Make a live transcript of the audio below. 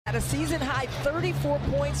At a season-high 34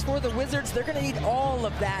 points for the Wizards. They're going to need all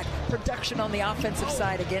of that production on the offensive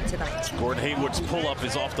side again tonight. Gordon Hayward's pull-up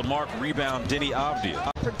is off the mark. Rebound, Deni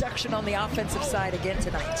Avdija. Production on the offensive side again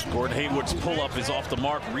tonight. Gordon Hayward's pull-up is off the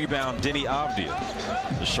mark. Rebound, Deni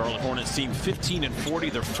Avdija. The Charlotte Hornets team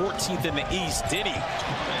 15-40. They're 14th in the East. Deni.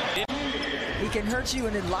 He can hurt you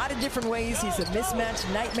in a lot of different ways. He's a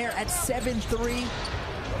mismatch nightmare at 7'3".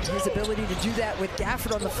 His ability to do that with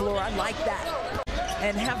Gafford on the floor, I like that.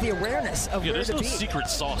 And have the awareness of where to be. There's no secret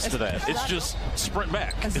sauce to that. It's just sprint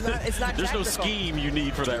back. It's not There's tactical. no scheme you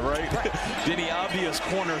need for that, right? Deni Avdija's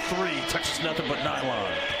corner three touches nothing but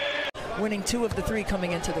nylon. Winning 2 of the 3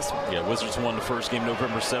 coming into this one. Yeah, Wizards won the first game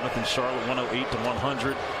November 7th in Charlotte,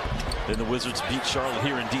 108-100. Then the Wizards beat Charlotte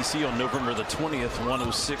here in D.C. on November the 20th,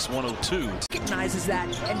 106-102. Recognizes that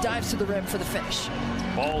and dives to the rim for the finish.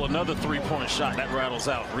 Ball, another three-point shot. That rattles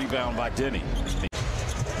out. Rebound by Deni.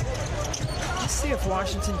 Let's see if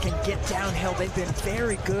Washington can get downhill. They've been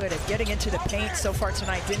very good at getting into the paint so far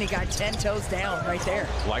tonight. Deni got 10 toes down right there.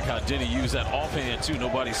 Like how Deni used that offhand, too.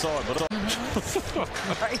 Nobody saw it, but...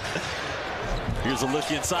 Right. Here's a look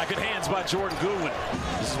inside. Good hands by Jordan Goodwin.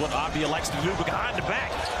 This is what Avdija likes to do, but behind the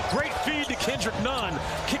back. Great feed to Kendrick Nunn.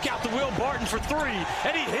 Kick out to Will Barton for 3,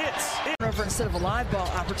 and he hits. Over instead of a live ball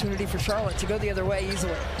opportunity for Charlotte to go the other way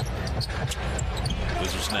easily.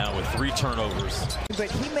 Wizards now with 3 turnovers. But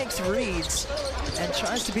he makes reads and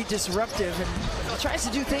tries to be disruptive and tries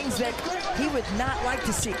to do things that he would not like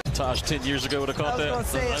to see. Taj 10 years ago would have caught that. I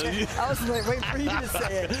was waiting for you to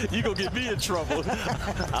say it. You gonna get me in trouble.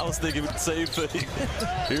 I was thinking the same thing.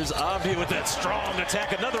 Here's Avdija with that strong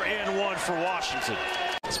attack. Another and one for Washington.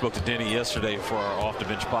 I spoke to Deni yesterday for our Off the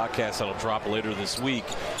Bench podcast that'll drop later this week.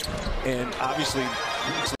 And obviously,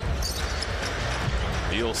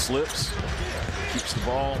 Beal slips, keeps the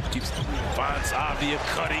ball, finds Avdija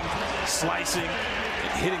cutting, slicing,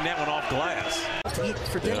 and hitting that one off glass. To eat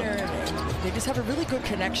for dinner, and they just have a really good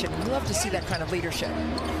connection. We love to see that kind of leadership.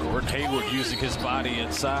 Gordon Hayward using his body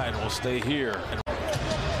inside will stay here.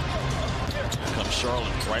 Comes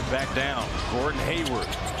Charlotte right back down. Gordon Hayward.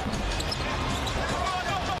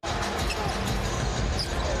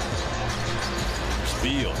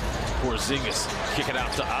 Beal, Porzingis, kick it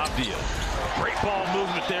out to Avdija. Great ball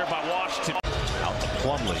movement there by Washington. Out to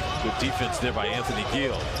Plumlee. Good defense there by Anthony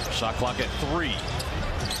Gill. Shot clock at 3.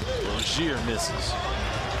 Rozier misses.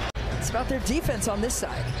 It's about their defense on this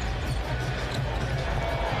side.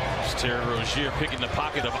 It's Terry Rozier picking the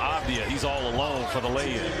pocket of Avdija. He's all alone for the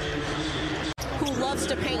lay-in. Who loves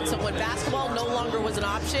to paint, so when basketball no longer was an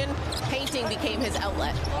option, painting became his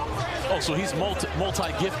outlet. Oh, so he's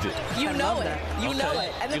multi-gifted. You know it. You know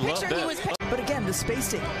it. And the picture he was painting. But again, the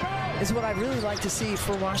spacing is what I really like to see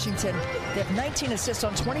for Washington. They have 19 assists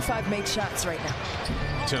on 25 made shots right now.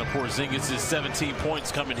 Tena Porzingis is 17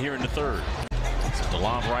 points coming here in the third. So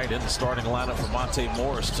DeLon Wright in the starting lineup for Monte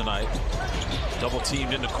Morris tonight. Double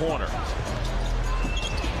teamed in the corner.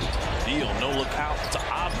 Beal, no look out to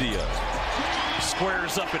Avdija.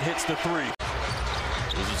 Squares up and hits the 3.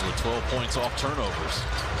 Wizards with 12 points off turnovers.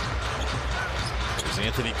 There's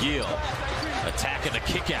Anthony Gill attacking a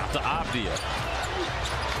kick out to Avdija.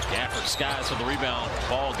 Gafford skies for the rebound.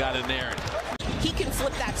 Ball got in there. He can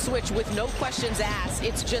flip that switch with no questions asked.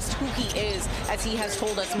 It's just who he is, as he has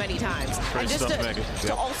told us many times. Great and just stuff,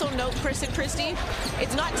 to also note, Chris and Christy,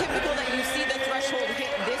 it's not typical that you see the threshold hit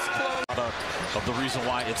this close. Of the reason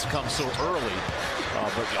why it's come so early.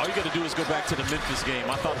 But all you got to do is go back to the Memphis game.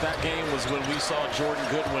 I thought that game was when we saw Jordan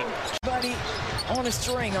Goodwin. Buddy on a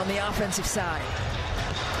string on the offensive side.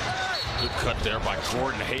 Good cut there by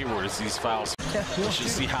Gordon Hayward as these fouls. We should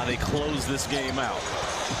see how they close this game out.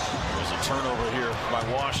 There's a turnover here by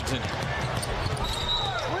Washington.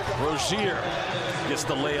 Rozier gets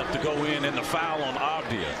the layup to go in and the foul on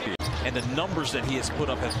Avdija. And the numbers that he has put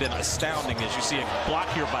up have been astounding, as you see a block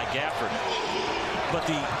here by Gafford. But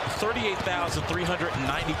the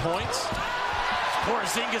 38,390 points,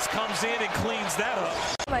 Porzingis comes in and cleans that up.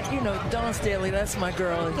 Like, you know, Dawn Staley, that's my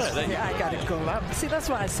girl. And yeah, I got to go. See, that's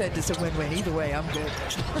why I said it's a win-win. Either way, I'm good.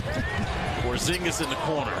 Porzingis in the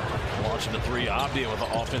corner. Launching the 3. Avdija with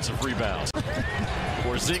the offensive rebound.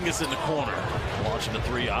 Porzingis in the corner. Launching the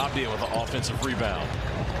 3. Avdija with the offensive rebound.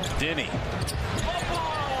 Deni.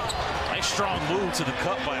 Nice strong move to the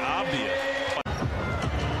cup by Avdija.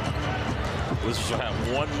 Wizards will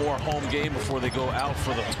have one more home game before they go out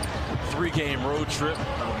for the 3-game road trip.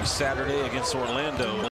 It'll be Saturday against Orlando.